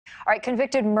All right,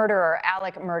 convicted murderer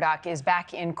Alex Murdaugh is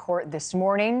back in court this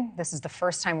morning. This is the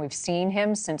first time we've seen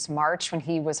him since March, when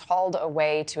he was hauled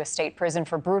away to a state prison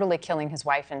for brutally killing his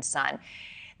wife and son.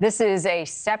 This is a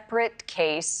separate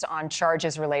case on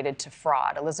charges related to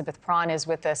fraud. Elizabeth Prawn is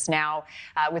with us now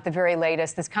with the very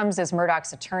latest. This comes as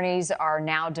Murdaugh's attorneys are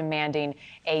now demanding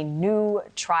a new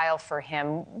trial for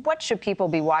him. What should people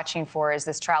be watching for as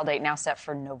this trial date now set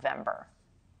for November?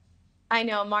 I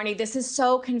know, Marni, this is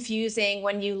so confusing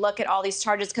when you look at all these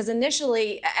charges, because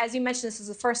initially, as you mentioned, this is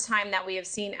the first time that we have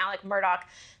seen Alex Murdaugh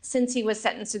since he was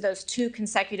sentenced to those 2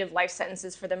 consecutive life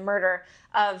sentences for the murder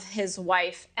of his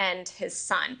wife and his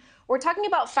son. We're talking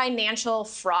about financial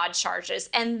fraud charges,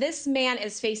 and this man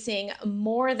is facing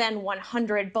more than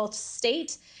 100 both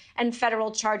state and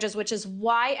federal charges, which is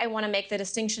why I want to make the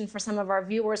distinction for some of our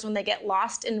viewers when they get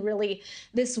lost in really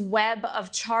this web of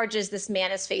charges this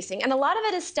man is facing. And a lot of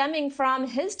it is stemming from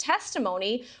his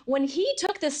testimony when he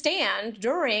took the stand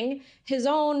during his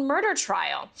own murder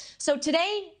trial. So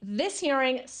today, this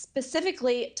hearing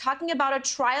specifically talking about a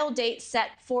trial date set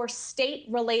for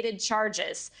state-related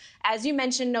charges. As you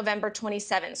mentioned, November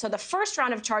 27. So the first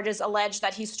round of charges allege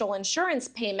that he stole insurance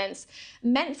payments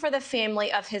meant for the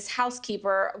family of his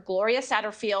housekeeper, Gloria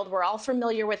Satterfield. We're all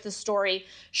familiar with the story.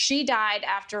 She died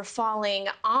after falling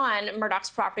on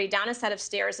Murdaugh's property down a set of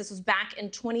stairs. This was back in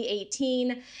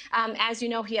 2018. As you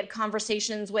know, he had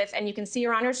conversations with, and you can see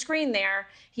her on her screen there,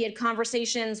 he had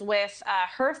conversations with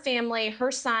her family,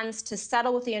 her sons, to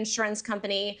settle with the insurance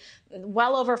company,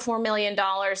 well over $4 million.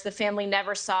 The family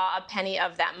never saw a penny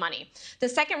of that money. The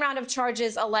second round of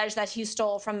charges allege that he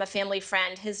stole from a family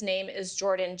friend. His name is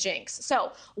Jordan Jinks.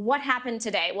 So what happened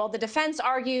today? Well, the defense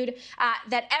argued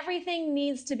that everything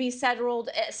needs to be settled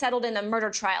in the murder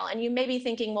trial. And you may be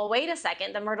thinking, well, wait a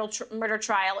second, the murder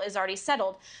trial is already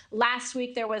settled. Last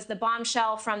week, there was the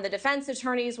bombshell from the defense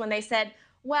attorneys when they said,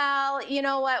 well, you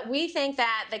know what? We think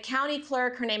that the county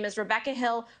clerk, her name is Rebecca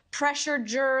Hill, pressured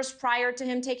jurors prior to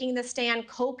him taking the stand,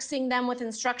 coaxing them with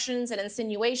instructions and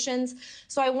insinuations.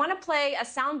 So I want to play a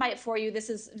soundbite for you.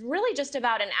 This is really just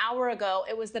about an hour ago.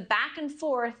 It was the back and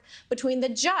forth between the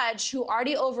judge who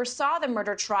already oversaw the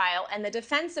murder trial and the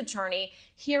defense attorney.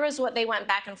 Here is what they went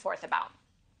back and forth about.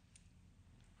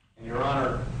 Your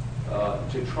Honor,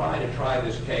 to try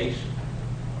this case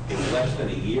in less than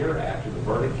a year after the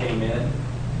verdict came in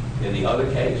the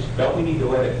other case, don't we need to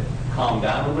let it calm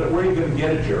down a little bit? Where are you going to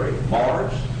get a jury?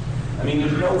 Mars? I mean,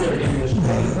 there's nowhere in this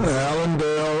case.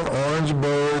 Allendale,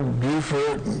 Orangeburg,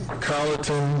 Beaufort,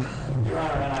 Colleton, Your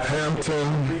Honor, and I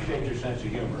Hampton. appreciate your sense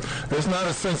of humor. It's not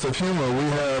a sense of humor. We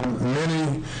have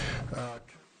many...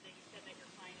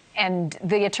 And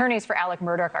the attorneys for Alex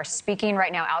Murdaugh are speaking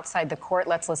right now outside the court.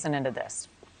 Let's listen into this.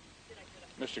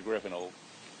 Mr. Griffin,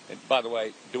 and by the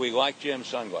way, do we like Jim's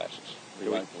sunglasses? We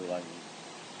like them.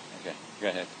 Okay, go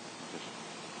ahead.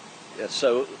 Yeah,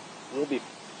 so we'll be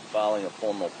filing a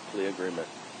formal plea agreement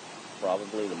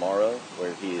probably tomorrow,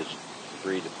 where he has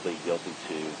agreed to plead guilty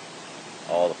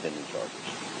to all the pending charges,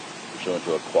 pursuant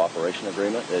to a cooperation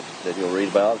agreement that you'll read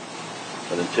about.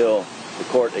 But until the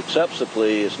court accepts the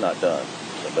plea, it's not done.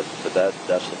 So, but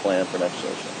that's the plan for next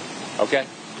session. Okay.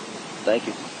 Thank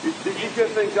you. Did you get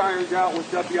things ironed out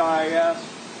with WIS?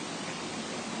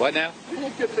 What now? Did you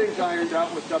get things ironed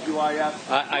out with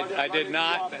WIS? I did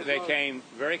not. They came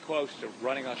very close to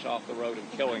running us off the road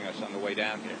and killing us on the way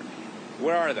down here.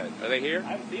 Where are they? Are they here?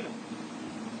 I haven't seen them.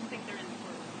 I think they're in the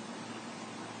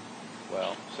court.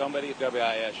 Well, somebody at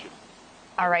WIS should.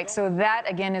 All right, so that,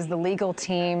 again, is the legal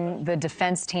team, the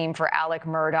defense team for Alex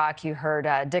Murdaugh. You heard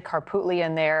Dick Harpootlian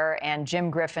in there and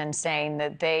Jim Griffin saying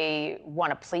that they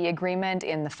want a plea agreement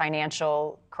in the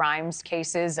financial crimes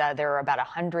cases. There are about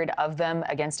 100 of them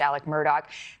against Alex Murdaugh.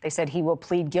 They said he will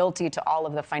plead guilty to all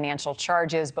of the financial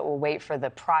charges, but will wait for the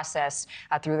process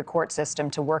through the court system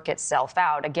to work itself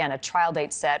out. Again, a trial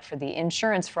date set for the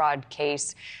insurance fraud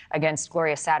case against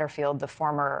Gloria Satterfield, the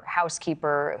former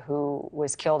housekeeper who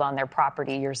was killed on their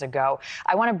property years ago.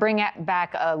 I want to bring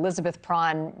back Elizabeth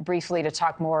Prawn briefly to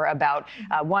talk more about,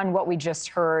 one, what we just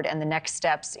heard and the next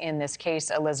steps in this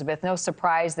case. Elizabeth, no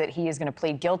surprise that he is going to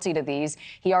plead guilty to these.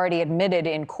 He already admitted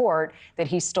in court that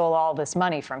he stole all this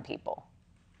money from people.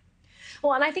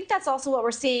 Well, and I think that's also what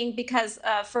we're seeing, because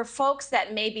for folks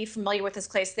that may be familiar with this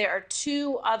case, there are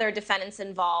 2 other defendants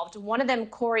involved. One of them,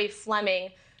 Corey Fleming,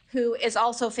 who is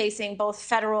also facing both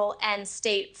federal and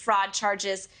state fraud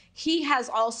charges. He has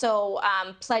also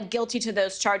pled guilty to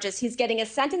those charges. He's getting a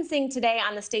sentencing today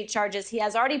on the state charges. He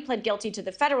has already pled guilty to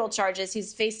the federal charges.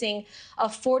 He's facing a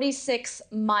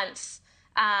 46-month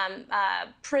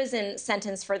prison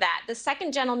sentence for that. The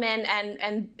second gentleman,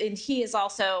 and he is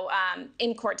also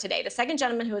in court today. The second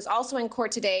gentleman who is also in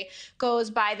court today goes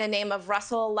by the name of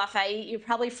Russell Lafayette. You're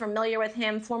probably familiar with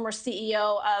him, former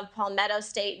CEO of Palmetto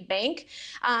State Bank.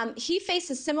 He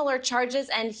faces similar charges,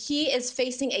 and he is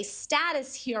facing a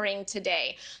status hearing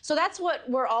today. So that's what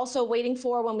we're also waiting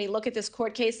for when we look at this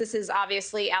court case. This is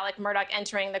obviously Alex Murdaugh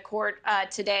entering the court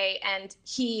today, and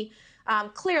he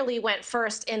clearly went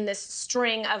first in this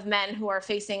string of men who are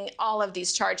facing all of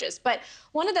these charges. But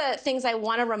one of the things I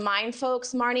want to remind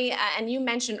folks, Marni, and you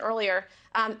mentioned earlier,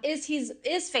 is he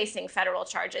is facing federal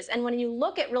charges. And when you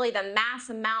look at really the mass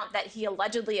amount that he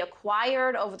allegedly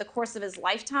acquired over the course of his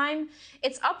lifetime,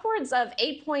 it's upwards of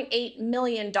 $8.8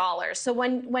 million. So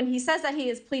when he says that he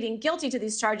is pleading guilty to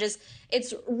these charges,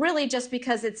 it's really just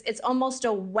because it's almost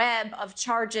a web of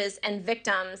charges and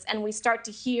victims, and we start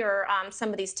to hear some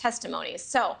of these testimonies.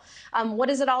 So what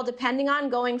is it all depending on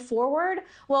going forward?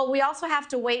 Well, we also have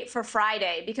to wait for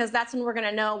Friday, because that's when we're going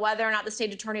to know whether or not the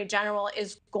state attorney general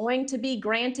is going to be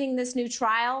granting this new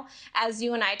trial. As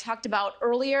you and I talked about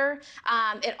earlier,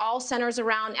 it all centers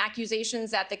around accusations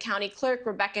that the county clerk,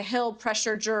 Rebecca Hill,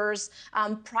 pressured jurors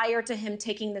prior to him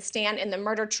taking the stand in the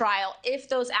murder trial. If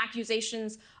those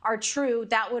accusations are true,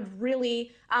 that would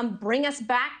really bring us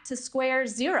back to square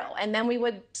zero. And then we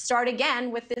would start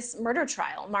again with this murder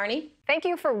trial. Marni? Thank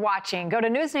you for watching. Go to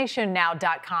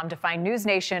newsnationnow.com to find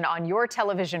NewsNation on your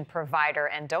television provider.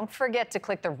 And don't forget to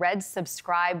click the red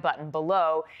subscribe button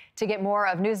below to get more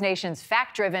of NewsNation's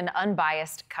fact-driven,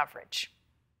 unbiased coverage.